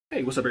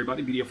Hey, what's up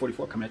everybody? BDF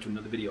 44 coming at you with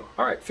another video.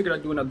 All right, figured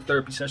I'd do another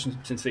therapy session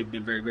since they've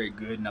been very, very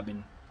good and I've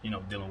been,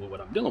 dealing with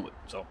what I'm dealing with.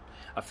 So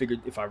I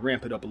figured if I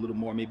ramp it up a little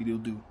more, maybe they'll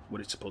do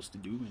what it's supposed to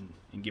do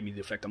and give me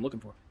the effect I'm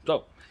looking for.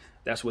 So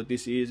that's what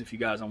this is. If you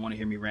guys don't want to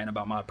hear me rant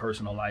about my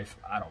personal life,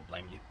 I don't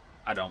blame you.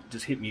 I don't.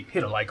 Just hit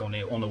a like on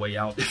the way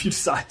out if you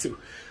decide to.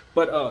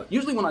 But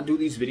usually when I do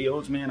these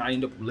videos, man, I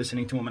end up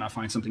listening to them and I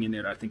find something in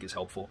there that I think is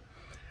helpful.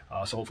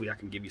 So hopefully I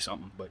can give you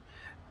something. But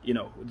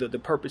the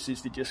purpose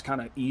is to just kind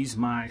of ease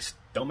my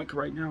stomach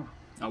right now.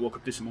 I woke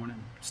up this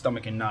morning,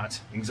 stomach in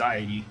knots,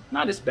 anxiety,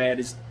 not as bad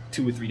as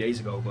 2 or 3 days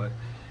ago, but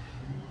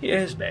yeah,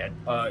 it's bad.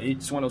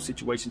 It's one of those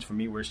situations for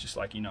me where it's just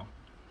like,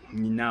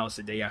 now it's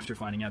the day after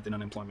finding out that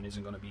unemployment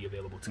isn't going to be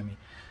available to me.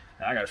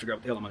 I got to figure out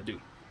what the hell I'm going to do.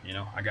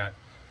 I got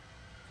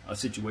a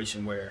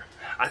situation where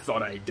I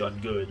thought I had done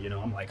good.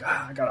 I'm like,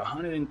 I got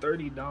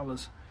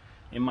 $130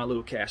 in my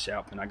little cash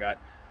app, and I got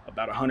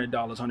about $100,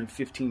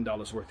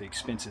 $115 worth of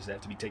expenses that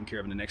have to be taken care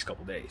of in the next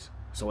couple days.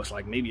 So it's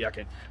like maybe I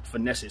can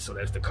finesse it so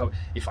that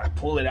if I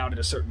pull it out at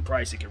a certain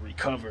price, it can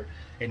recover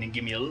and then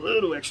give me a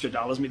little extra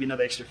dollars, maybe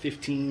another extra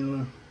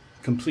 15.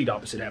 Complete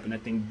opposite happened.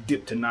 That thing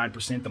dipped to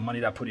 9%. The money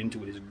that I put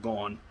into it is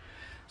gone.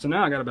 So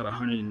now I got about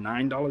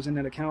 $109 in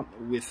that account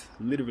with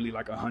literally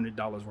like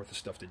 $100 worth of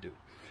stuff to do.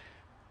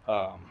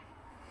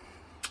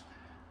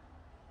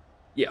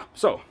 Yeah.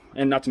 So,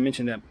 and not to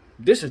mention that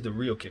this is the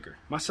real kicker.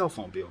 My cell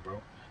phone bill,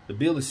 bro. The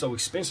bill is so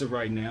expensive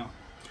right now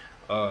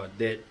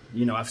that,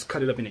 I've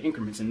cut it up into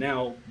increments, and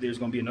now there's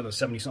going to be another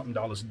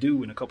 $70-something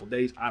due in a couple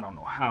days. I don't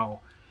know how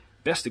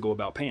best to go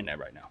about paying that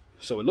right now.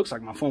 So it looks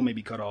like my phone may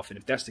be cut off, and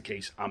if that's the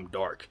case, I'm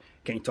dark.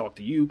 Can't talk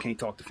to you, can't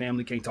talk to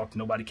family, can't talk to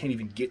nobody, can't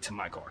even get to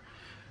my car.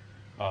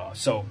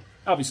 So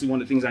obviously one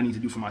of the things I need to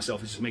do for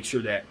myself is just make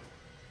sure that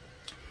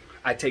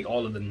I take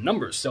all of the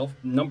numbers,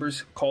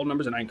 call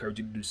numbers, and I encourage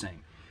you to do the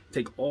same.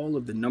 Take all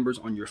of the numbers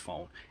on your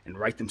phone and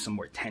write them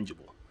somewhere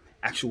tangible.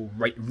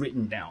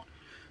 Written down,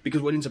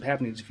 because what ends up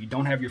happening is if you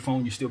don't have your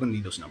phone, you're still going to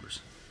need those numbers,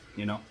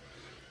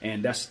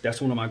 and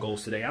that's one of my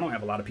goals today. I don't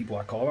have a lot of people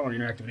I call. I don't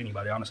interact with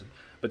anybody, honestly,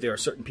 but there are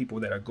certain people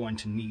that are going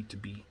to need to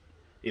be,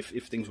 if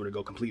things were to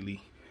go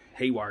completely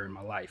haywire in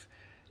my life,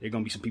 there are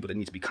going to be some people that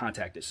need to be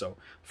contacted. So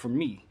for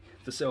me,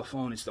 the cell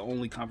phone is the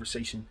only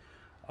conversation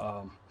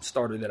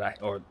starter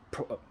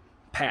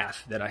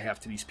path that I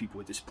have to these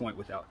people at this point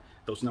without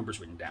those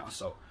numbers written down.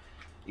 So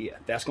yeah,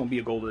 that's going to be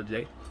a goal of the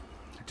day.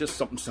 Just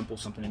something simple,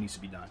 something that needs to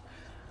be done.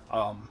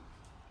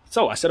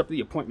 So I set up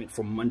the appointment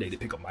for Monday to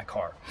pick up my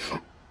car.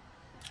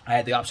 I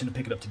had the option to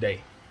pick it up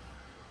today.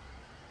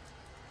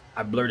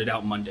 I blurted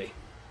out Monday.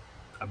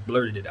 I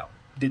blurted it out.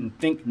 Didn't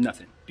think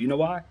nothing. Do you know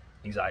why?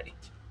 Anxiety.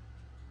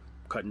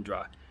 Cut and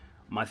dry.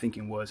 My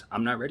thinking was,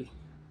 I'm not ready.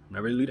 I'm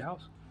not ready to leave the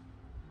house.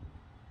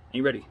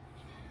 Ain't ready.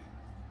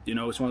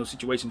 It's one of those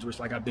situations where it's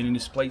like I've been in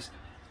this place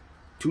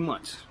 2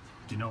 months.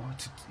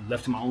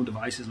 Left to my own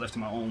devices, left to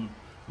my own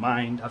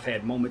mind. I've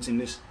had moments in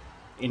this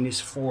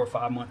 4 or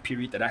 5 month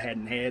period that I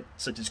hadn't had,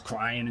 such as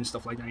crying and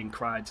stuff like that. I ain't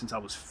cried since I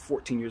was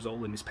 14 years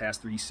old. In this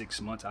past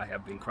 6 months, I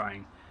have been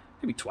crying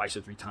maybe 2 or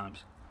 3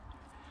 times.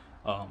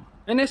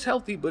 And it's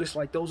healthy, but it's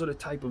like those are the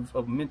type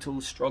of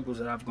mental struggles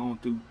that I've gone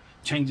through,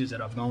 changes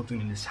that I've gone through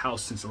in this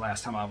house since the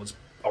last time I was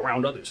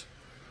around others.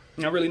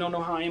 And I really don't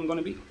know how I am going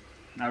to be.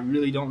 I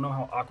really don't know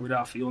how awkward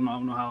I'll feel, and I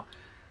don't know how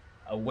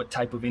what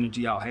type of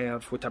energy I'll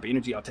have, what type of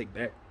energy I'll take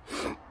back.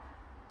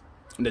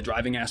 The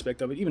driving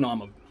aspect of it, even though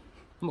I'm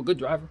a good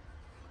driver,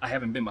 I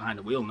haven't been behind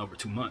the wheel in over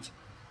 2 months.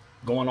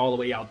 Going all the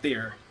way out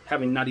there,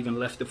 having not even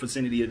left the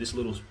vicinity of this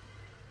little,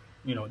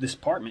 this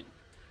apartment,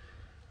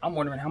 I'm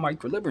wondering how my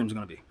equilibrium is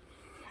going to be.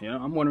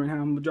 I'm wondering how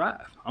I'm going to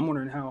drive. I'm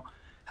wondering how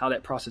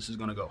that process is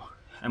going to go.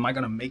 Am I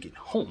going to make it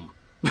home?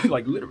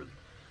 Like literally.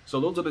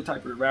 So those are the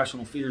type of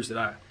irrational fears that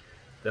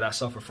I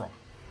suffer from.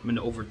 I mean,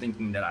 the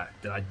overthinking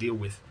that I deal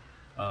with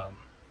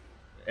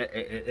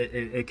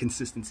at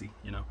consistency,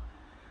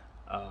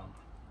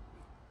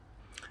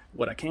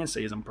 What I can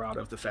say is I'm proud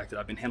of the fact that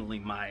I've been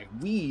handling my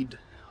weed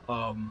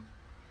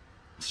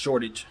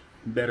shortage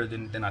better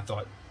than I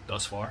thought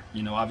thus far.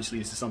 Obviously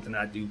this is something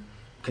that I do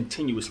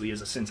continuously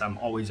since I'm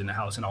always in the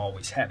house and I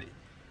always have it.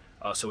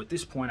 So at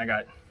this point I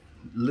got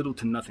little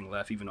to nothing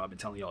left, even though I've been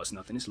telling y'all it's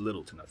nothing. It's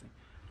little to nothing.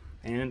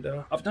 And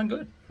I've done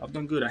good. I've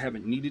done good. I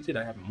haven't needed it.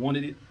 I haven't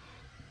wanted it.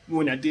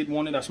 When I did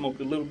want it, I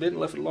smoked a little bit and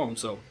left it alone.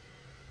 So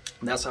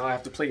that's how I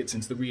have to play it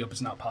since the re-up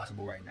is not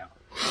possible right now.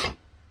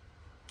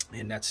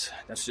 And that's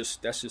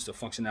just the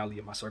functionality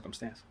of my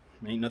circumstance.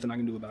 Ain't nothing I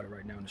can do about it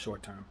right now in the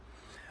short term.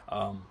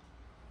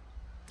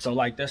 So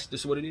like that's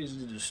just what it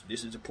is.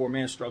 This is a poor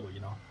man's struggle,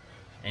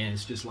 And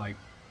it's just like,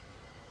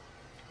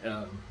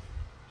 at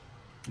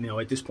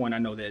this point I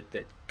know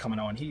that coming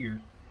on here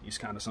is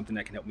kind of something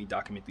that can help me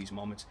document these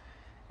moments.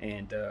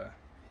 And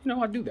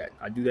I do that.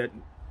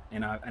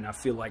 And I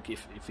feel like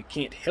if it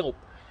can't help,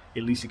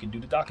 at least it can do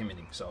the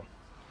documenting. So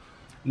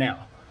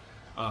now,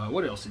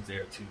 what else is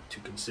there to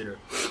consider?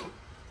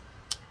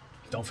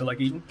 Don't feel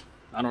like eating.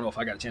 I don't know if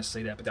I got a chance to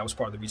say that, but that was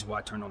part of the reason why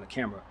I turned on the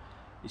camera.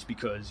 It's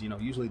because,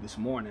 usually this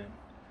morning,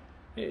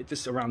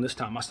 around this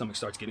time, my stomach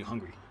starts getting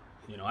hungry.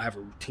 I have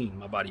a routine.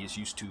 My body is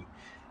used to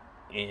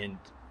And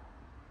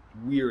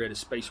we're at a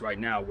space right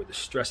now where the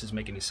stress is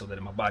making it so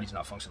that my body's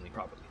not functioning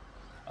properly.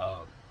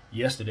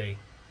 Yesterday,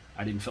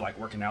 I didn't feel like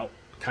working out,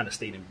 kind of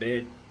stayed in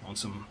bed on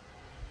some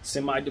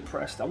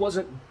semi-depressed. I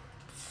wasn't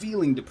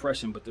feeling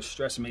depression, but the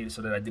stress made it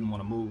so that I didn't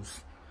want to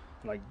move,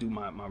 like do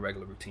my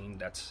regular routine.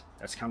 That's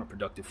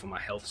counterproductive for my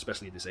health,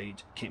 especially at this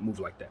age. Can't move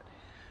like that,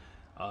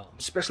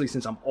 especially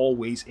since I'm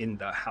always in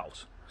the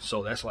house.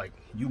 So that's like,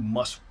 you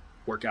must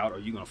work out or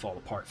you're gonna fall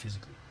apart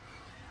physically.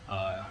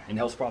 And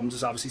health problems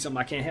is obviously something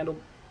I can't handle,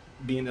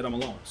 being that I'm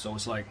alone. So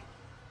it's like,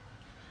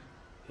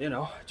 you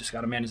know, just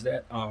gotta manage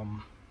that.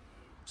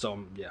 So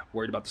I'm, yeah,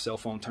 worried about the cell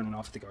phone turning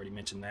off. I think I already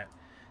mentioned that.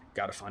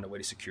 Gotta find a way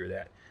to secure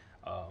that.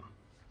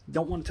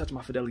 Don't want to touch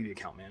my Fidelity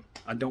account, man.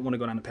 I don't want to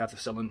go down the path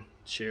of selling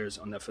shares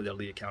on that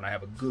Fidelity account. I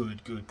have a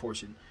good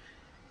portion,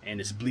 and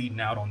it's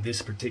bleeding out on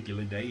this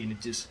particular day, and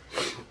it's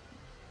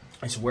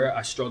where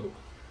I struggle.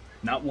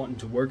 Not wanting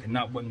to work and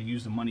not wanting to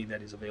use the money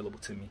that is available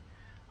to me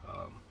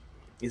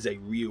is a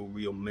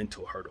real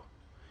mental hurdle,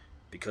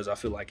 because I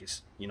feel like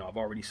it's, you know, I've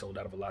already sold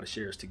out of a lot of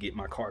shares to get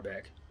my car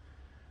back.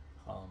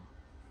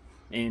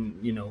 And,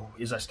 you know,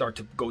 as I start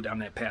to go down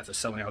that path of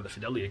selling out of the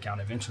Fidelity account,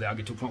 eventually I'll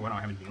get to a point where I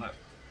don't have anything left.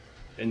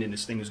 And then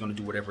this thing is going to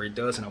do whatever it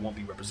does, and I won't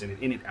be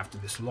represented in it after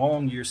this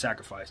long year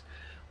sacrifice,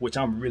 which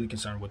I'm really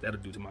concerned what that'll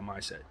do to my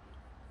mindset.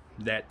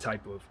 That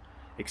type of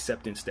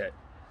acceptance that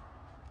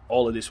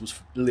all of this was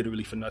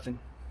literally for nothing.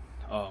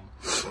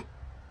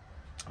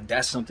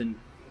 That's something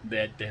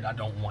that I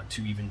don't want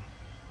to even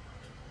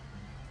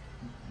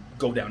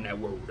go down that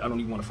road. I don't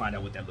even want to find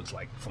out what that looks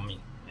like for me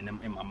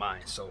in my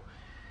mind. So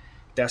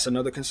that's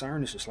another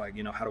concern. It's just like,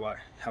 you know, how do I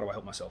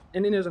help myself?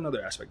 And then there's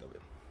another aspect of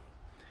it.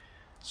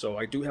 So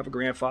I do have a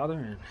grandfather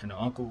and an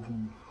uncle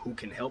who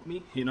can help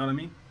me, you know what I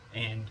mean?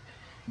 And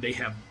they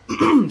have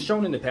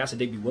shown in the past that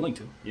they'd be willing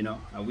to, you know.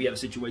 We had a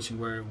situation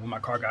where when my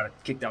car got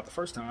kicked out the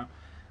first time,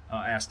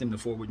 I asked them to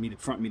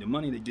front me the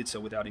money. They did so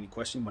without any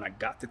question. When I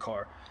got the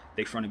car,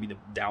 they fronted me the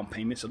down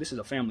payment. So this is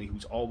a family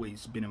who's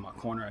always been in my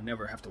corner. I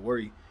never have to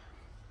worry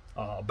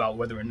about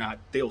whether or not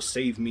they'll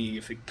save me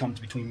if it comes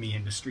between me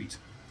and the streets.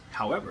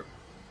 However,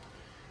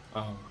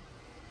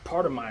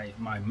 part of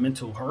my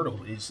mental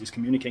hurdle is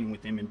communicating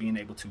with them and being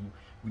able to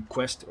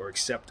request or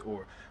accept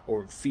or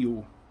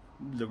feel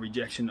the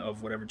rejection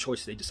of whatever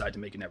choice they decide to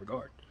make in that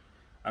regard.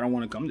 I don't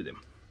want to come to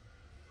them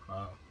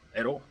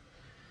at all.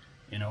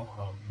 You know,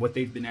 what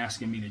they've been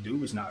asking me to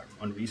do is not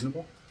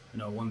unreasonable. You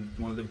know,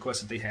 one of the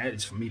requests that they had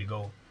is for me to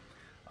go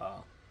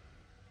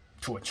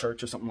to a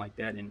church or something like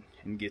that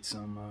and get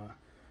some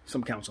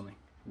counseling,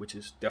 which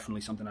is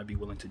definitely something I'd be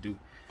willing to do.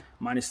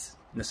 Minus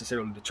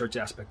necessarily the church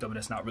aspect of it.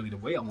 That's not really the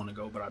way I want to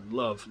go, but I'd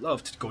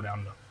love to go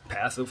down the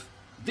path of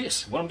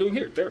this, what I'm doing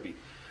here, therapy.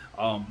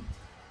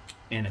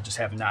 And I just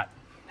have not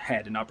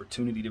had an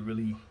opportunity to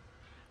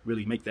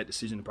really make that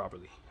decision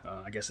properly.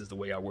 I guess is the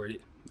way I word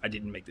it. I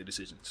didn't make the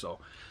decision. So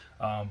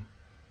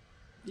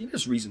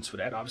there's reasons for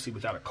that. Obviously,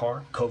 without a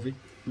car, COVID,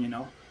 you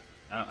know,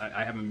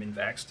 I haven't been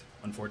vaxxed,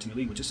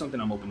 unfortunately, which is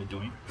something I'm open to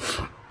doing.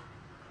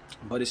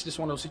 But it's just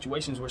one of those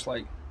situations where it's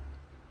like,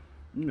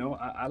 you know,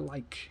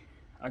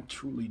 I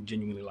truly,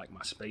 genuinely like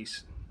my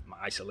space, my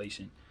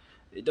isolation.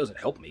 It doesn't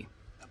help me,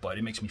 but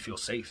it makes me feel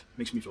safe,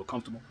 makes me feel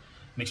comfortable,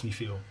 makes me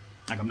feel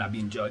like I'm not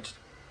being judged,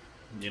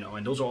 you know,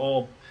 and those are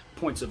all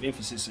points of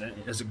emphasis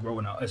as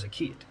a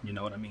kid, you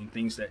know what I mean?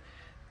 Things that,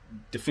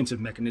 defensive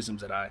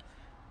mechanisms that I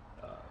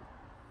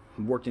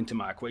worked into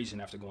my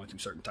equation after going through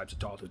certain types of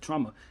childhood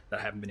trauma that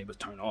I haven't been able to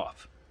turn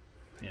off,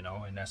 you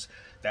know, and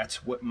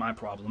that's what my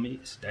problem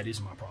is. That is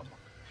my problem.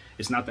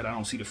 It's not that I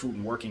don't see the fruit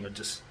in working or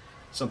just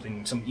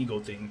some ego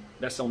thing.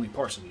 That's only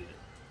partially it,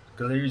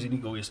 because there is an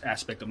egoist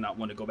aspect of not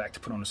wanting to go back to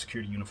put on a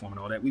security uniform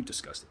and all that. We've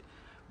discussed it,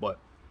 but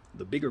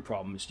the bigger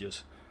problem is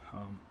just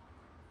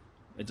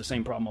it's the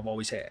same problem I've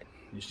always had.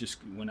 It's just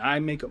when I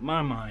make up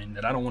my mind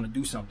that I don't want to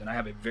do something, I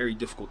have a very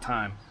difficult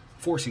time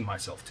forcing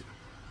myself to.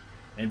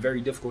 And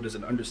very difficult is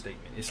an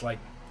understatement. It's like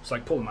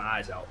pulling my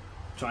eyes out,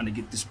 trying to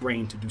get this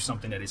brain to do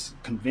something that it's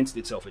convinced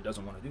itself it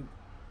doesn't want to do.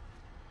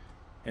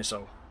 And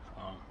so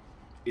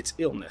it's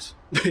illness.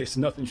 It's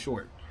nothing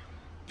short.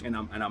 And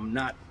I'm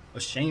not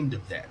ashamed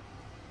of that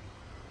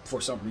for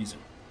some reason.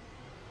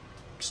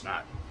 It's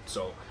not.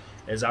 So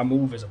as I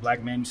move as a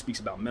black man who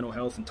speaks about mental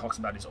health and talks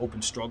about his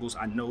open struggles,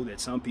 I know that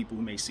some people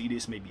who may see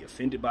this may be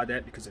offended by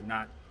that because they're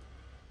not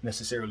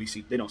necessarily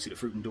they don't see the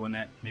fruit in doing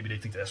that. Maybe they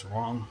think that's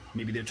wrong.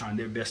 Maybe they're trying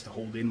their best to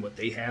hold in what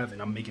they have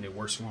and I'm making it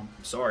worse for them.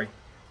 I'm sorry.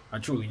 I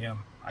truly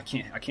am. I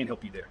can't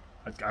help you there.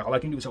 All I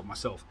can do is help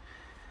myself.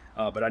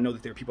 But I know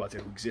that there are people out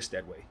there who exist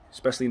that way,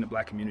 especially in the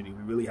black community.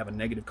 We really have a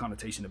negative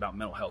connotation about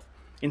mental health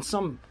in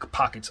some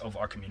pockets of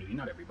our community.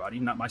 Not everybody,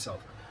 not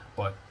myself,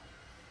 but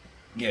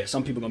yeah,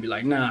 some people are gonna be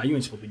like, nah, you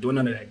ain't supposed to be doing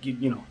none of that.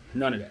 You know,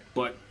 none of that.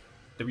 But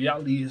the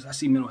reality is I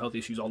see mental health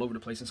issues all over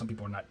the place and some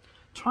people are not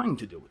trying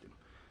to deal with them.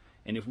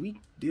 And if we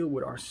deal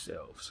with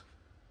ourselves,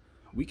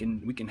 we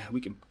can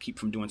keep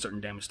from doing certain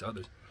damage to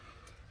others.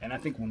 And I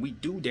think when we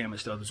do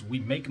damage to others, we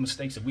make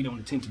mistakes that we don't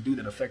intend to do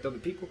that affect other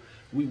people.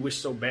 We wish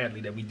so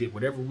badly that we did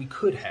whatever we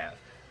could have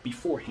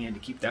beforehand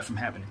to keep that from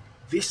happening.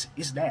 This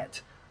is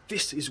that.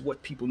 this is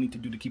what people need to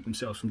do to keep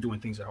themselves from doing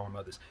things that harm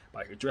others,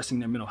 by addressing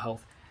their mental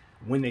health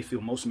when they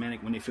feel most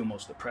manic, when they feel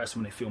most depressed,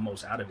 when they feel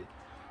most out of it,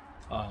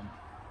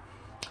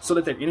 so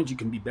that their energy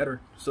can be better,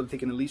 so that they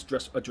can at least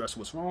address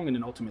what's wrong, and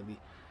then ultimately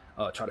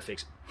try to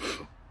fix it.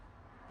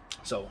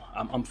 So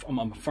I'm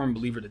a firm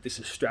believer that this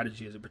is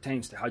strategy as it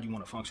pertains to how you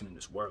want to function in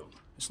this world.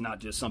 It's not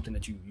just something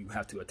that you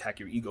have to attack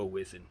your ego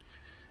with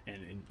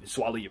and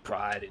swallow your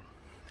pride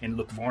and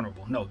look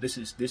vulnerable. No, this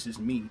is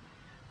me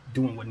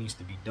doing what needs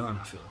to be done,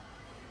 I feel.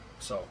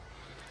 So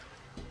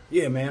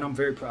yeah, man, I'm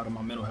very proud of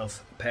my mental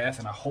health path,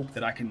 and I hope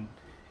that I can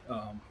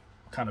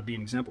kind of be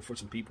an example for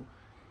some people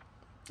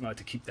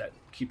to keep that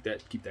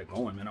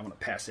going, man. I want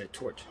to pass that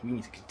torch. We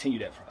need to continue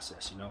that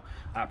process, you know.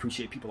 I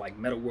appreciate people like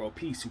Meta World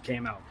Peace, who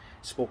came out,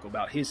 spoke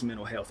about his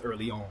mental health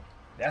early on.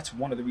 That's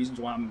one of the reasons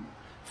why I'm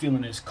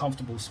feeling as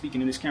comfortable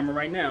speaking in this camera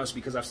right now, is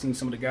because I've seen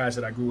some of the guys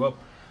that I grew up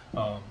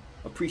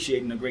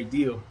appreciating a great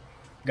deal,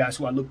 guys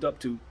who I looked up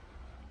to,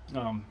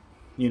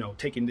 you know,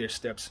 taking their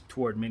steps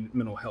toward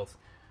mental health,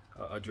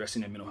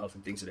 addressing their mental health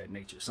and things of that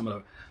nature. Some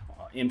of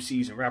the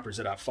MCs and rappers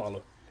that I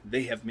follow,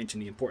 they have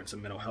mentioned the importance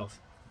of mental health,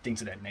 things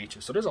of that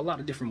nature. So there's a lot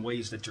of different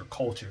ways that your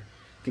culture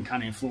can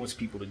kind of influence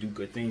people to do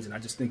good things, and I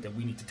just think that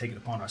we need to take it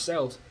upon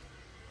ourselves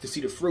to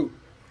see the fruit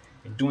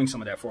in doing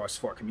some of that for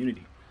our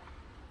community.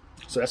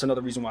 So that's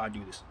another reason why I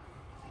do this.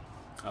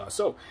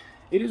 So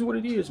it is what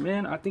it is,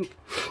 man. I think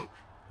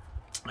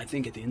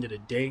at the end of the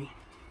day,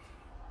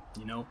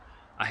 you know,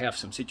 I have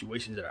some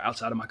situations that are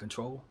outside of my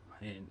control,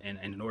 and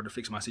in order to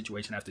fix my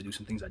situation, I have to do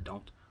some things I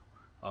don't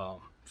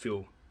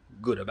feel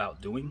good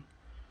about doing,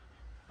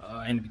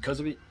 and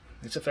because of it,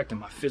 it's affecting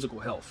my physical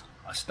health.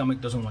 My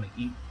stomach doesn't want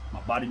to eat.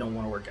 My body don't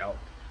want to work out.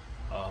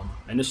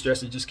 And the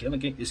stress is just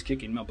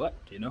kicking my butt,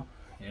 you know,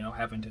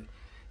 having to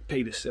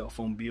pay the cell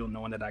phone bill,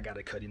 knowing that I got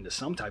to cut into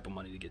some type of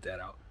money to get that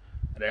out.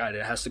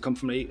 It has to come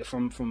from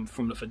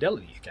the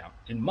Fidelity account.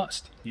 It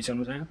must. You see what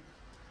I'm saying?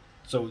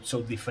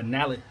 So the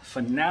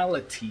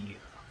finality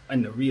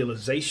and the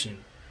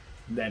realization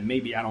that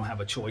maybe I don't have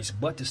a choice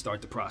but to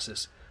start the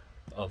process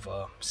of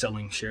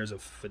selling shares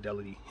of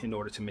Fidelity in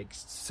order to make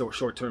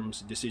short-term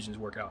decisions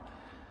work out.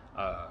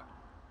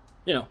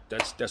 You know,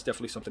 that's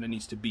definitely something that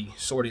needs to be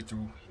sorted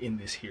through in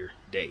this here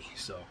day.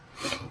 So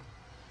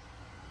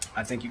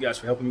I thank you guys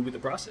for helping me with the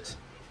process.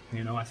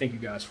 You know, I thank you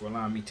guys for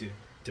allowing me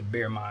to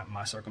bear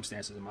my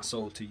circumstances and my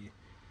soul to you.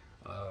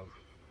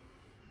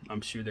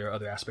 I'm sure there are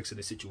other aspects of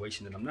the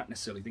situation that I'm not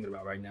necessarily thinking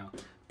about right now,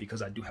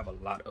 because I do have a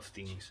lot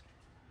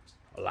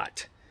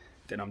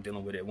that I'm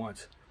dealing with at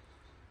once.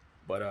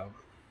 But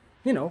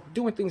you know,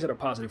 doing things that are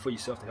positive for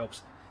yourself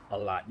helps a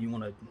lot. You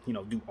want to, you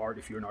know, do art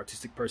if you're an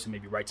artistic person,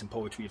 maybe write some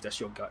poetry if that's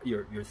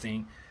your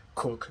thing,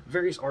 cook.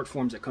 Various art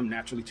forms that come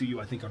naturally to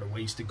you, I think, are the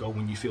ways to go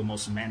when you feel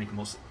most manic,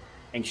 most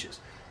anxious,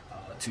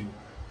 to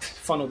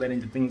funnel that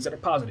into things that are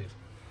positive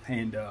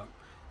and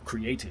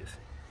creative.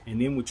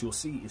 And then what you'll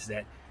see is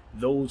that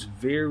those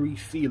very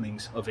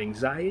feelings of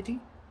anxiety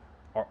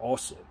are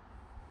also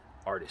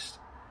artists.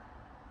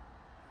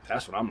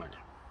 That's what I'm learning.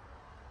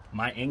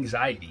 My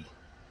anxiety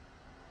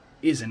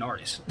is an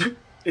artist.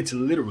 It's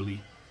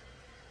literally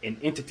an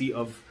entity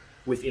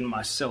within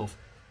myself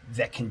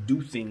that can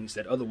do things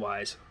that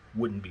otherwise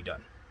wouldn't be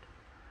done.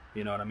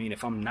 You know what I mean?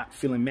 If I'm not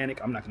feeling manic,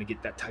 I'm not going to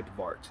get that type of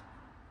art.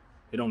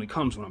 It only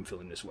comes when I'm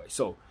feeling this way.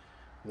 So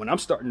when I'm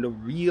starting to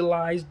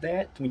realize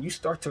that, when you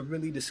start to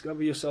really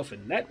discover yourself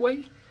in that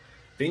way,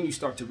 then you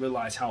start to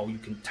realize how you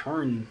can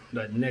turn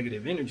that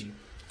negative energy,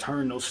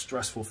 turn those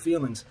stressful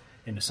feelings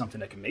into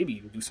something that can maybe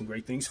even do some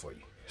great things for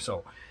you.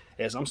 So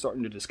as I'm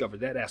starting to discover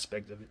that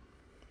aspect of it,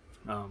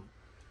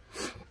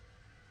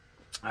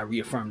 I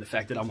reaffirm the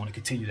fact that I want to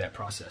continue that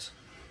process.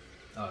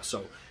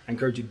 So I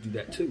encourage you to do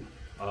that too.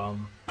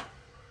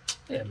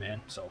 Yeah,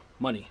 man. So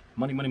money.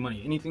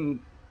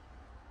 Anything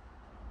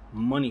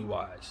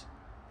money-wise.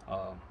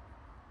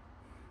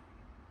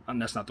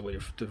 And that's not the way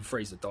to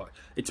phrase the thought.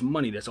 It's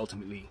money that's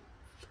ultimately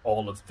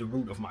all of the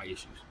root of my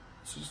issues.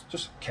 It's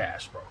just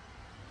cash, bro.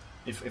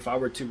 If I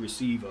were to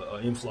receive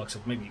an influx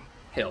of maybe,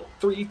 hell,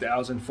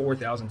 $3,000,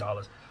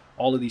 $4,000,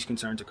 all of these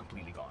concerns are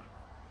completely gone.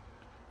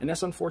 And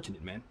that's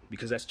unfortunate, man,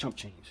 because that's chump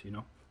change, you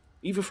know?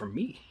 Even for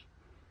me,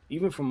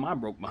 even from my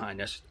broke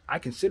behind, I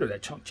consider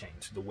that chump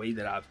change. The way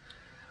that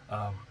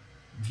I've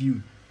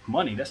viewed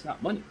money, that's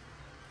not money,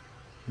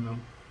 you know?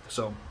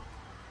 So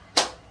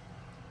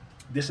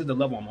this is the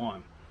level I'm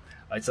on.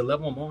 It's a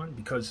level I'm on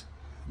because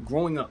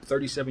growing up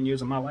 37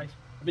 years of my life,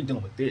 I've been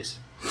dealing with this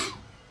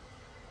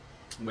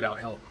without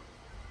help.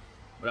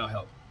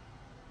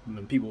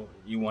 When people,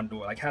 you wonder,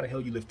 like, how the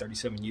hell you live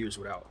 37 years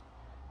without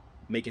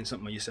making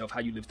something of yourself? How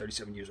you live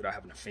 37 years without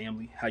having a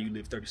family? How you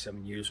live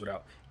 37 years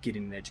without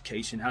getting an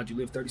education? How'd you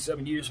live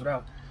 37 years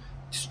without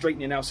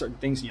straightening out certain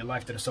things in your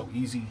life that are so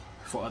easy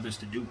for others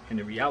to do? And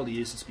the reality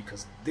is, it's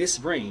because this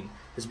brain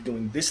has been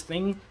doing this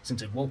thing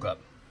since it woke up.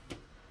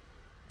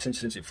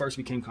 Since it first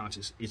became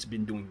conscious, it's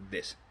been doing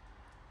this.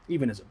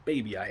 Even as a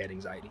baby, I had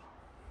anxiety.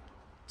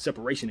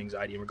 Separation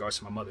anxiety in regards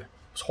to my mother.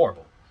 It was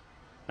horrible.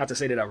 Not to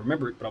say that I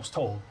remember it, but I was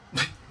told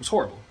it was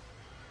horrible.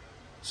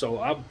 So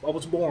I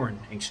was born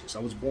anxious. I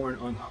was born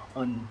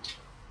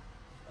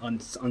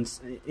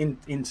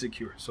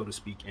insecure, so to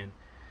speak. And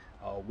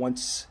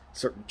once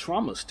certain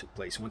traumas took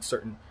place, once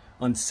certain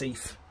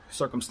unsafe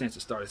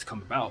circumstances started to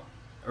come about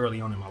early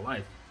on in my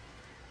life,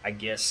 I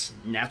guess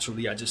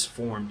naturally I just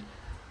formed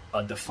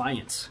a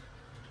defiance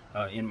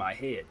in my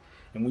head.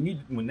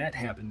 And when that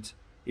happens,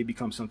 it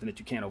becomes something that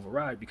you can't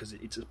override, because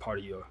it's a part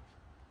of your,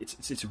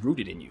 it's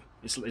rooted in you.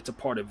 It's a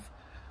part of,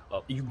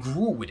 you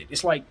grew with it.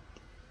 It's like,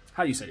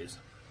 how do you say this?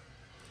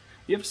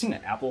 You ever seen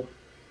an apple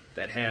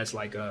that has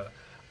like a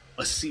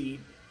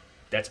seed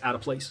that's out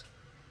of place?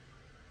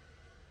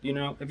 You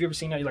know, have you ever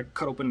seen that? You like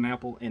cut open an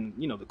apple and,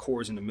 you know, the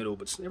core is in the middle,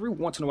 but every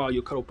once in a while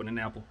you'll cut open an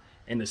apple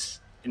and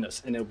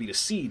it'll be the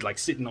seed like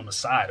sitting on the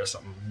side or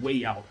something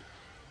way out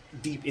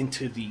deep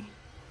into the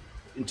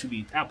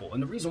apple.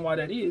 And the reason why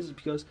that is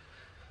because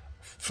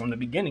from the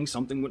beginning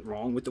something went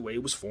wrong with the way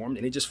it was formed,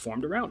 and it just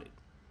formed around it.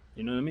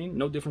 You know what I mean?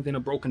 No different than a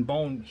broken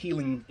bone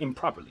healing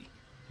improperly.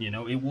 You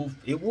know, it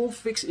will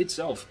fix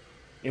itself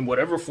in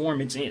whatever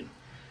form it's in.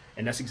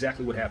 And that's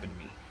exactly what happened to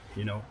me.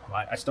 You know,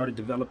 I started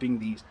developing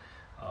these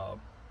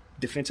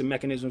defensive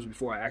mechanisms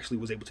before I actually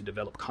was able to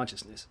develop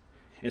consciousness.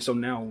 And so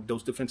now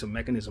those defensive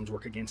mechanisms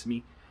work against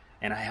me,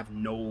 and I have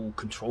no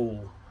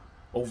control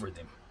over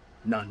them.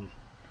 None.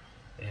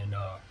 And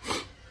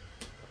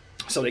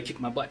so they kick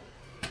my butt.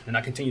 And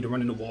I continue to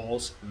run into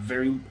walls,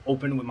 very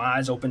open, with my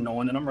eyes open,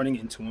 knowing that I'm running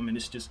into them. And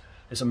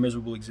it's a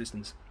miserable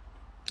existence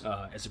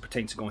as it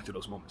pertains to going through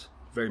those moments.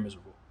 Very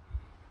miserable.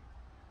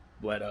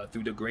 But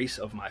through the grace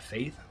of my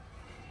faith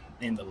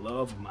and the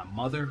love of my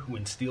mother, who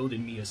instilled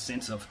in me a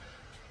sense of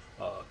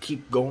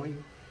keep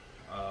going,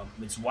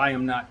 it's why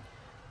I'm not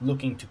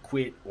looking to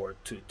quit or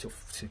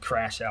to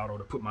crash out or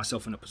to put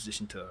myself in a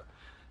position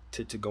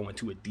to go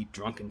into a deep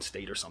drunken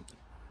state or something.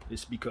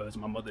 It's because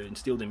my mother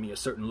instilled in me a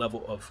certain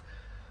level of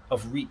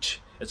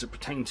reach as it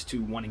pertains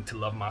to wanting to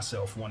love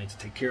myself, wanting to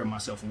take care of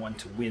myself, and wanting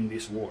to win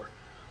this war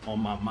on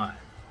my mind.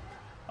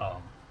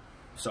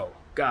 So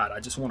God, I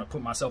just want to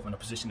put myself in a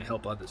position to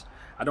help others.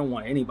 I don't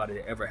want anybody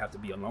to ever have to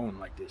be alone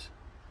like this.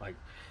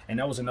 And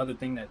that was another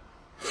thing that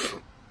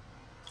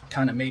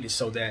kind of made it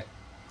so that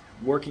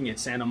working at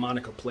Santa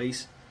Monica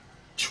Place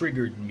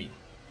triggered me,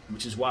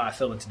 which is why I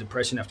fell into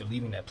depression after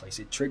leaving that place.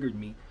 It triggered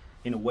me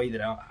in a way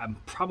that I'm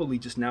probably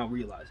just now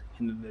realizing.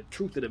 And the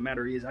truth of the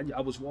matter is,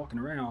 I was walking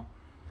around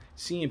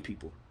seeing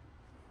people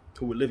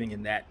who were living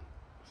in that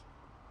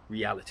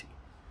reality,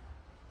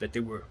 that they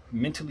were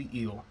mentally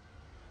ill,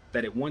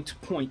 that at one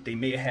point they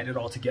may have had it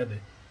all together,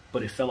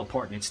 but it fell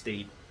apart and it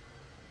stayed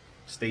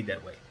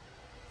that way.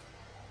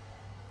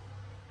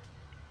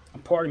 A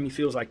part of me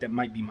feels like that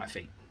might be my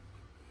fate.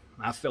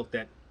 I felt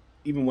that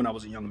even when I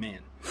was a young man.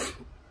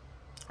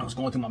 I was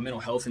going through my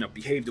mental health, and I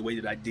behaved the way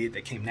that I did,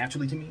 that came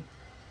naturally to me.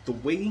 The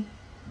way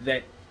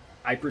that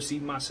I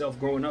perceived myself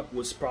growing up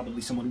was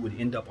probably someone who would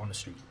end up on the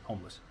street,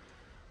 homeless,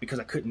 because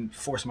I couldn't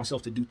force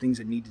myself to do things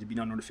that needed to be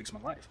done in order to fix my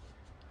life.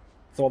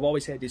 So I've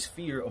always had this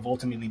fear of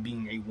ultimately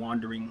being a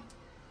wandering,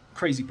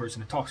 crazy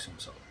person that talks to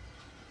himself.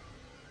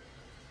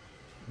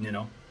 You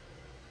know,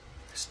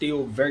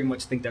 still very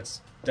much think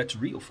that's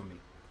real for me.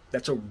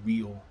 That's a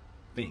real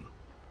thing.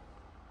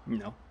 You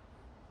know,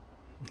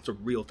 it's a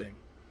real thing.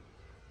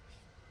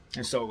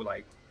 And so,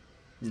 like,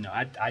 you know,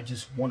 I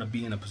just want to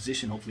be in a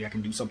position, hopefully I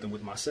can do something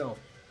with myself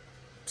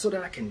so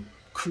that I can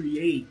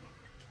create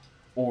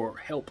or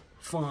help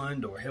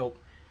fund or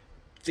help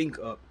think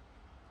up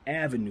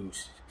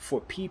avenues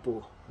for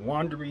people,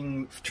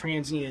 wandering,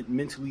 transient,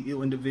 mentally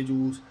ill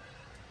individuals,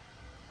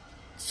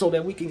 so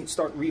that we can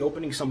start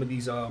reopening some of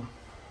these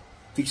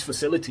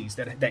facilities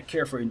that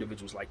care for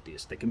individuals like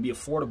this, that can be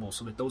affordable,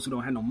 so that those who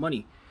don't have no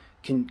money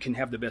can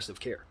have the best of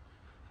care.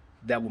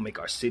 That will make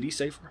our city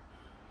safer.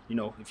 You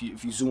know, if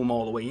you zoom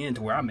all the way in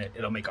to where I'm at,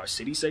 it'll make our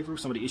city safer.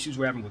 Some of the issues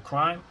we're having with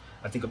crime,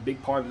 I think a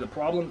big part of the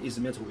problem is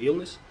the mental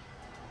illness.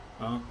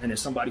 And as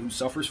somebody who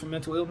suffers from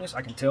mental illness,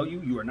 I can tell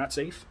you, you are not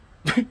safe.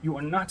 You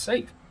are not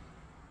safe.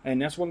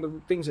 And that's one of the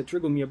things that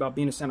triggered me about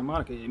being in Santa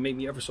Monica. It made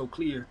me ever so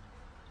clear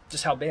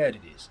just how bad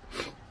it is.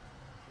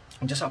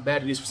 And just how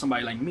bad it is for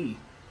somebody like me.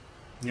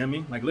 You know what I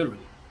mean? Like,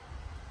 literally.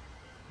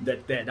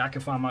 That I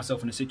can find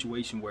myself in a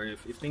situation where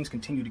if things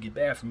continue to get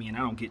bad for me and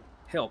I don't get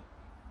help,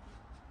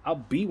 I'll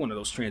be one of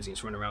those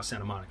transients running around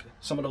Santa Monica.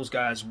 Some of those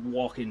guys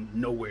walking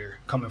nowhere,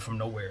 coming from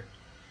nowhere.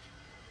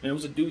 And it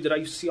was a dude that I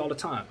used to see all the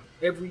time,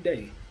 every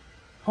day.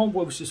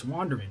 Homeboy was just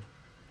wandering.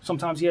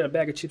 Sometimes he had a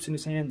bag of chips in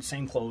his hand, the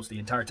same clothes the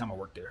entire time I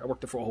worked there. I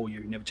worked there for a whole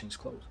year. He never changed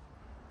clothes.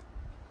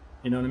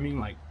 You know what I mean?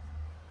 Like,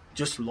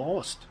 just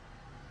lost.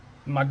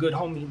 My good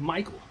homie,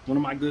 Michael, one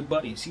of my good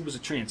buddies, he was a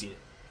transient.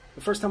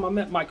 The first time I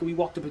met Michael, he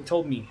walked up and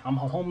told me, "I'm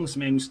a homeless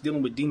man who's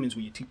dealing with demons.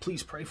 Will you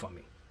please pray for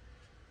me?"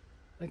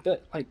 Like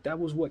that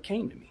was what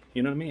came to me.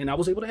 You know what I mean? And I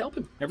was able to help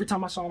him. Every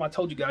time I saw him, I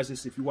told you guys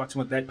this if you watched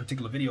that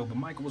particular video, but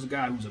Michael was a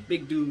guy who was a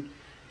big dude,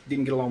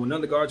 didn't get along with none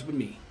of the guards but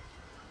me.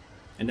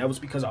 And that was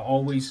because I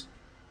always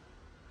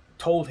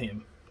told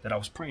him that I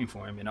was praying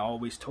for him, and I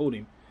always told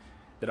him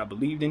that I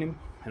believed in him,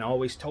 and I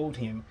always told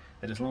him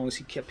that as long as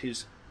he kept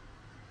his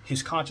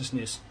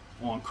consciousness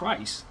on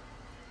Christ,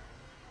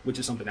 which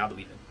is something I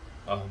believe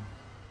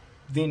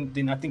in,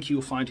 then I think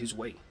he'll find his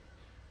way.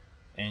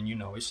 And, you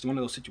know, it's one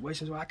of those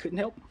situations where I couldn't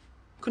help him.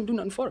 Couldn't do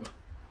nothing for him.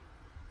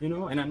 You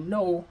know, and I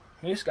know,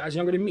 and this guy's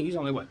younger than me. He's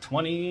only, what,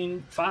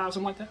 25,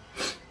 something like that?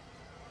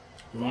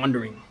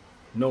 Wandering,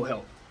 no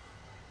help.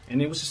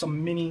 And it was just a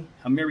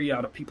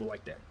myriad of people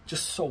like that.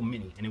 Just so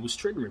many. And it was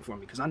triggering for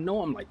me because I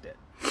know I'm like that.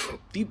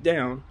 Deep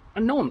down, I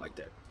know I'm like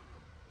that.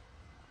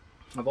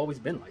 I've always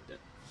been like that.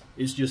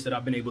 It's just that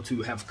I've been able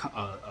to have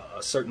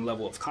a certain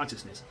level of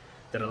consciousness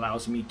that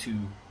allows me to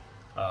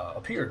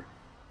appear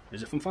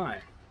as if I'm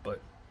fine.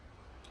 But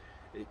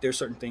there's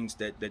certain things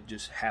that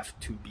just have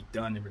to be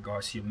done in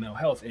regards to your mental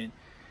health. And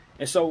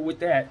so with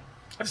that,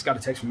 I just got a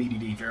text from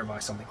BDF verify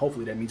something.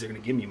 Hopefully that means they're going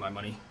to give me my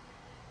money.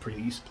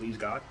 Please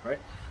God, right?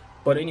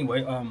 But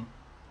anyway,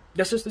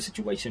 that's just the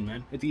situation,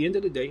 man. At the end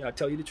of the day, I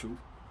tell you the truth.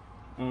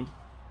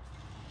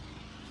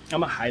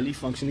 I'm a highly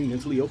functioning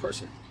mentally ill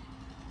person.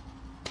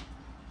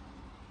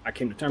 I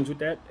came to terms with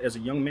that as a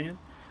young man.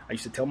 I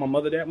used to tell my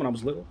mother that when I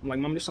was little. I'm like,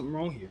 Mom, there's something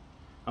wrong here.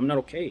 I'm not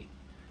okay.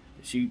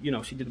 She, you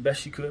know, she did the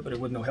best she could, but there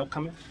wasn't no help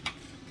coming.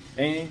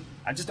 And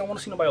I just don't want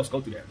to see nobody else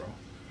go through that, bro.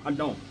 I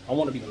don't. I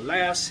want to be the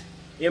last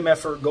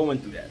MFer going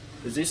through that.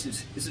 Because this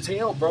is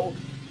hell, bro.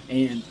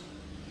 And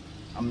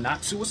I'm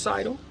not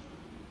suicidal.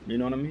 You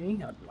know what I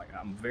mean?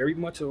 I'm very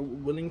much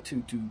willing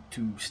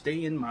to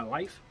stay in my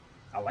life.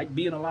 I like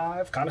being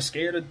alive. Kind of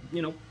scared of,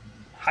 you know,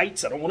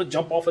 heights. I don't want to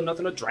jump off of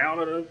nothing or drown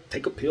or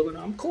take a pill. And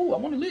I'm cool. I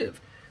want to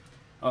live.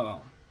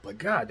 But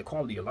God, the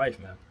quality of life,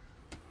 man,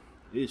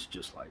 it's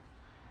just like,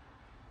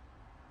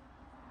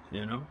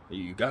 you know,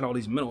 you got all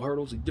these mental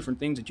hurdles and different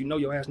things that you know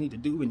your ass need to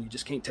do, and you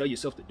just can't tell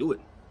yourself to do it.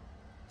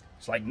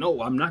 It's like,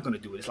 no, I'm not going to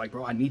do it. It's like,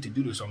 bro, I need to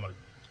do this or I'm going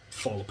to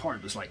fall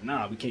apart. But it's like,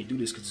 nah, we can't do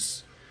this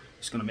because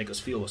it's going to make us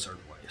feel a certain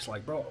way. It's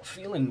like, bro,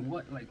 feeling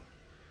what? Like,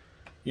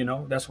 you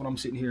know, that's what I'm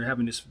sitting here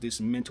having this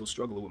mental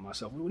struggle with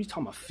myself. What are you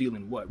talking about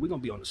feeling what? We're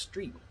going to be on the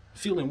street.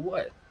 Feeling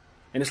what?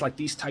 And it's like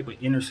these type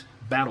of inner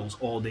battles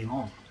all day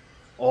long,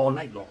 all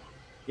night long,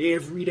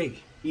 every day.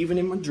 Even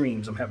in my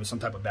dreams, I'm having some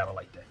type of battle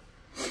like that.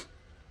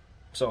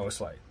 So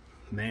it's like,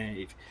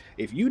 man,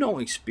 if you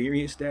don't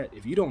experience that,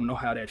 if you don't know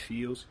how that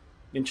feels,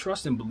 then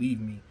trust and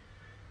believe me,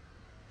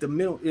 the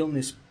mental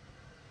illness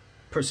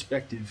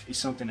perspective is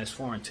something that's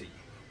foreign to you.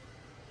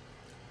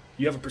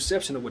 You have a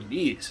perception of what it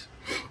is.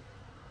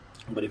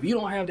 But if you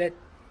don't have that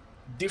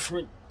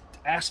different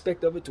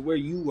aspect of it to where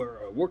you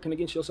are working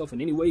against yourself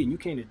in any way and you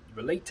can't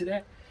relate to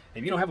that,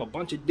 if you don't have a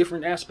bunch of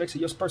different aspects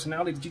of your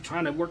personality that you're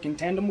trying to work in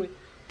tandem with,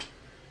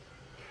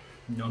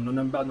 you don't know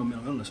nothing about no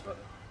mental illness, brother.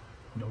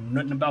 You know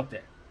nothing about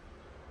that.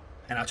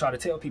 And I try to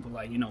tell people,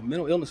 like, you know,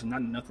 mental illness is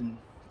not nothing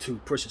to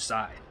push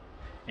aside.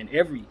 And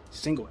every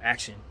single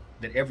action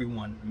that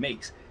everyone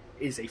makes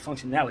is a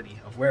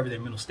functionality of wherever their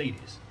mental state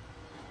is.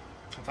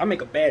 If I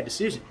make a bad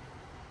decision,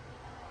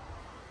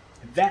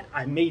 that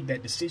I made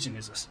that decision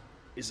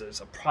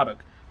is a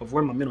product of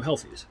where my mental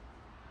health is.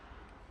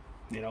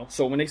 You know,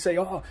 so when they say,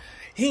 oh,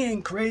 he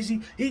ain't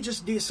crazy, he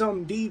just did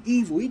something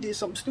evil, he did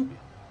something stupid.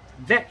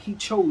 That he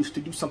chose to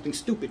do something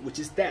stupid, which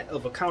is that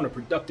of a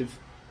counterproductive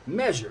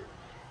measure,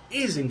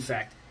 is in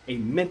fact a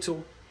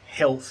mental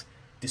health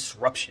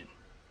disruption.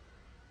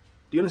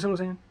 Do you understand what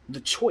I'm saying? The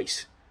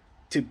choice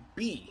to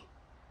be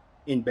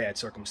in bad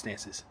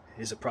circumstances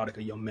is a product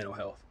of your mental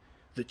health.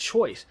 The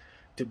choice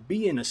to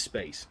be in a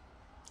space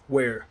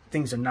where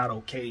things are not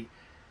okay,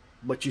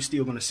 but you're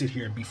still going to sit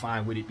here and be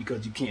fine with it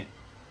because you can't.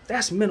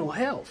 That's mental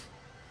health.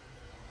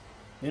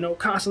 You know,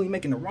 constantly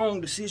making the wrong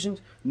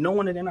decisions,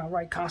 knowing that they're not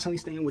right, constantly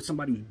staying with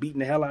somebody who's beating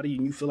the hell out of you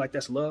and you feel like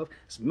that's love.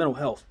 It's mental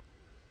health.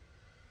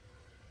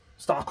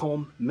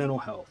 Stockholm, mental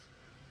health.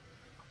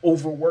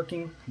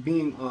 Overworking,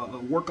 being a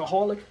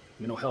workaholic,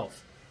 mental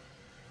health.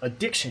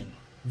 Addiction,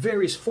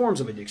 various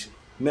forms of addiction,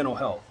 mental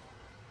health.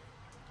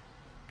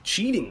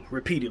 Cheating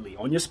repeatedly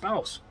on your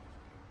spouse.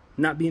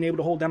 Not being able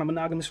to hold down a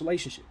monogamous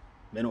relationship,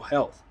 mental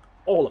health.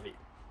 All of it.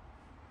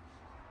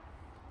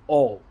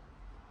 All.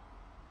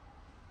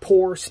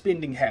 Poor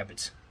spending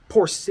habits,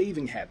 poor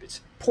saving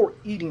habits, poor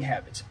eating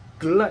habits,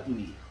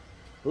 gluttony,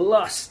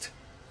 lust.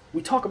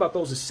 We talk about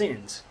those as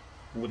sins.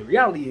 But the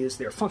reality is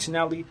they're a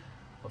functionality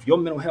of your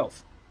mental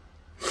health.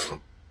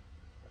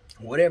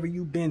 Whatever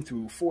you've been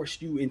through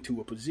forced you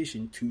into a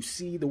position to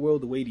see the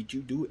world the way that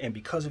you do, and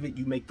because of it,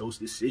 you make those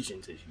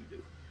decisions as you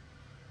do.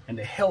 And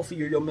the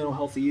healthier your mental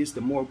health is,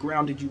 the more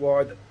grounded you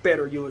are, the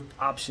better your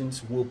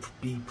options will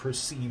be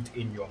perceived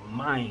in your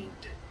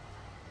mind.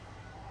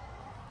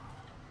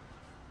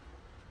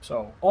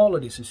 So all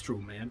of this is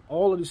true, man.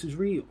 All of this is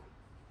real.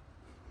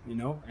 You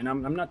know, and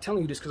I'm not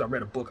telling you this because I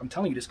read a book. I'm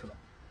telling you this because I'm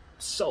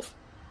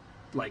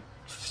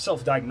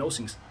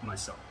self-diagnosing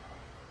myself,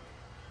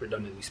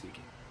 redundantly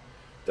speaking.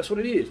 That's what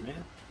it is,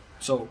 man.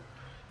 So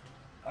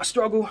I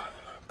struggle,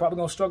 probably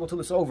gonna struggle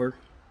till it's over,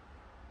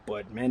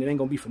 but man, it ain't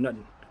gonna be for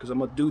nothing because I'm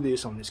gonna do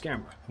this on this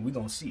camera and we're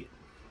gonna see it.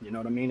 You know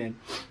what I mean? And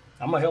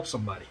I'm gonna help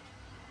somebody.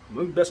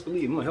 You best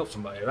believe I'm gonna help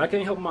somebody. If I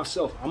can't help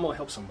myself, I'm gonna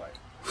help somebody.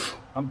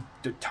 I'm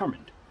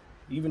determined.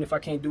 Even if I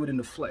can't do it in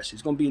the flesh,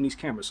 it's gonna be in these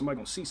cameras. Somebody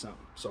gonna see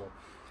something. So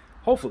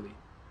hopefully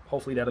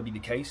Hopefully that'll be the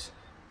case.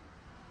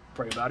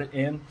 Pray about it,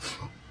 and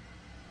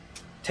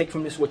take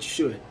from this what you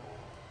should.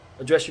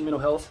 Address your mental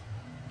health.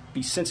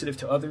 Be sensitive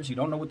to others. You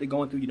don't know what they're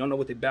going through. You don't know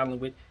what they're battling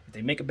with. If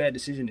they make a bad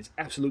decision, it's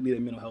absolutely their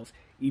mental health,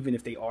 even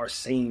if they are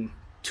saying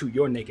to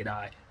your naked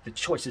eye the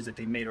choices that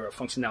they made are a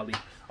functionality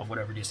of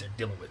whatever it is they're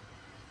dealing with.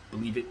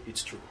 Believe it,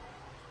 it's true.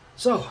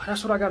 So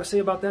that's what I got to say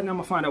about that. Now I'm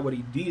going to find out what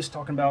ED is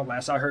talking about.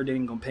 Last I heard, they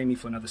ain't going to pay me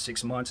for another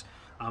 6 months.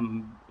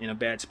 I'm in a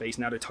bad space.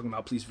 Now they're talking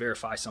about please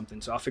verify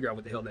something. So I'll figure out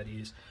what the hell that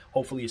is.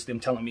 Hopefully it's them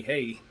telling me,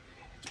 hey,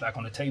 it's back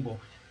on the table.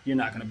 You're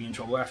not going to be in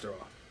trouble after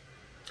all.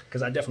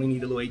 Because I definitely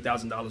need a little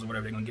 $8,000 or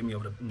whatever they're going to give me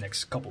over the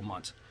next couple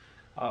months.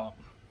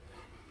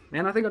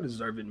 Man, I think I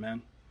deserve it,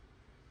 man.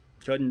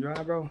 Cut and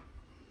dry, bro.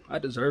 I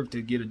deserve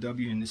to get a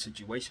W in this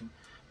situation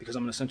because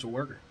I'm an essential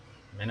worker.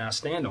 And I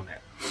stand on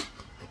that.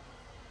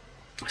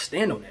 I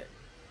stand on that.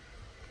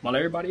 While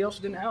everybody else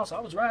was in the house, I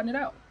was riding it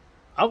out.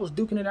 I was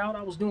duking it out.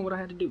 I was doing what I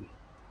had to do.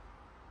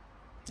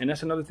 And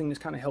that's another thing that's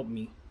kind of helped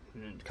me.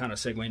 And kind of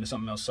segue into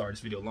something else. Sorry, this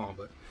video long,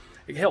 but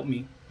it helped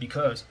me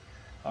because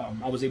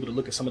I was able to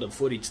look at some of the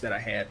footage that I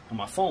had on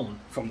my phone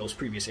from those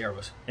previous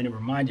eras, and it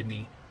reminded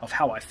me of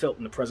how I felt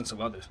in the presence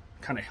of others.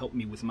 It kind of helped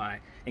me with my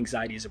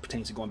anxiety as it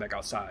pertains to going back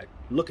outside,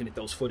 looking at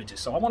those footages.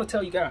 So I want to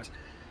tell you guys,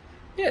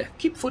 yeah,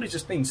 keep footage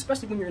of things,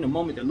 especially when you're in a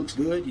moment that looks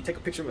good. You take a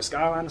picture of a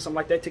skyline or something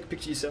like that, take a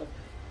picture of yourself.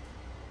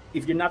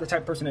 If you're not the type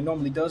of person that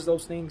normally does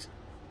those things,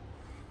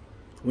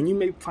 when you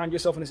may find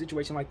yourself in a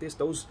situation like this,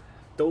 those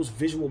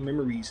visual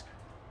memories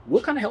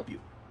will kind of help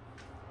you,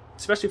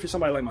 especially if you're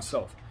somebody like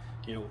myself,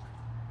 you know.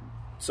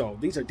 So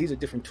these are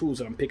different tools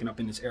that I'm picking up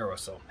in this era.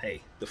 So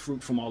hey, the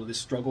fruit from all of this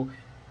struggle,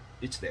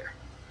 it's there.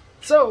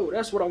 So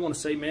that's what I want to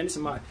say, man. This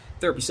is my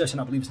therapy session.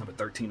 I believe it's number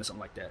 13 or something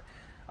like that.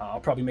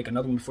 I'll probably make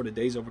another one before the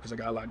day's over because I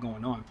got a lot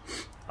going on.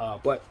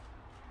 But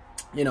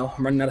you know,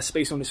 I'm running out of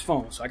space on this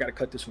phone, so I got to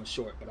cut this one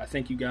short. But I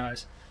thank you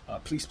guys.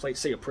 Please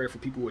say a prayer for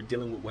people who are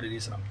dealing with what it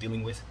is that I'm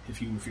dealing with.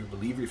 If you're a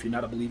believer, if you're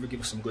not a believer,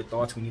 give us some good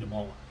thoughts. We need them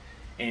all.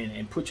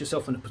 And put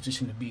yourself in a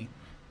position to be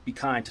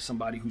kind to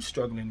somebody who's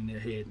struggling in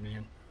their head,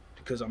 man.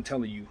 Because I'm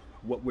telling you,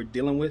 what we're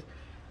dealing with,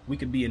 we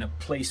could be in a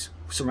place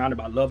surrounded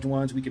by loved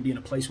ones. We could be in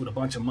a place with a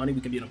bunch of money.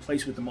 We could be in a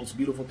place with the most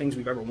beautiful things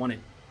we've ever wanted,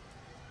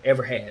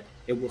 ever had.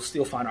 It will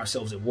still find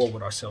ourselves at war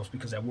with ourselves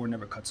because that war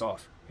never cuts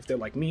off. If they're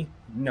like me,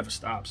 it never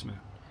stops, man.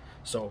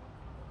 So,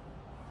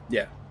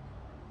 yeah,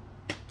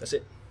 that's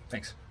it.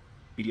 Thanks.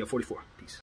 BDF 44. Peace.